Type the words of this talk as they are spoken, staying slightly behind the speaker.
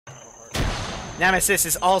Nemesis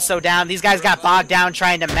is also down. These guys got bogged down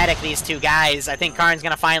trying to medic these two guys. I think Karn's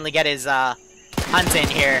gonna finally get his hunt in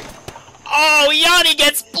here. Oh, Yanni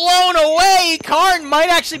gets blown away! Karn might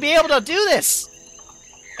actually be able to do this!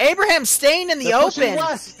 Abraham staying in the open.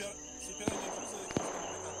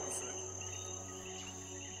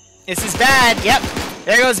 This is bad. Yep.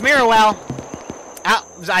 There goes Mirrorwell. Out.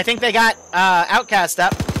 I think they got Outcast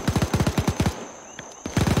up.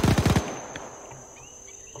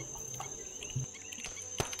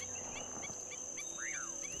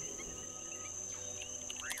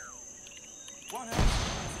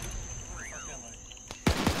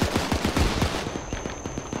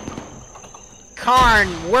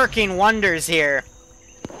 Karn working wonders here.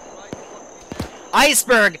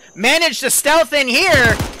 Iceberg managed to stealth in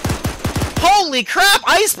here. Holy crap,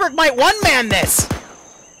 Iceberg might one-man this.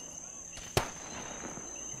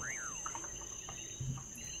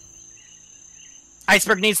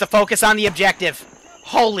 Iceberg needs to focus on the objective.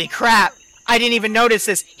 Holy crap. I didn't even notice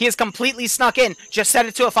this. He is completely snuck in. Just set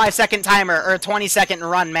it to a 5-second timer, or a 20-second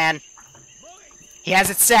run, man. He has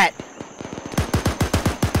it set.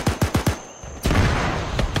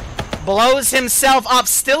 Blows himself up,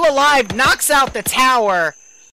 still alive, knocks out the tower.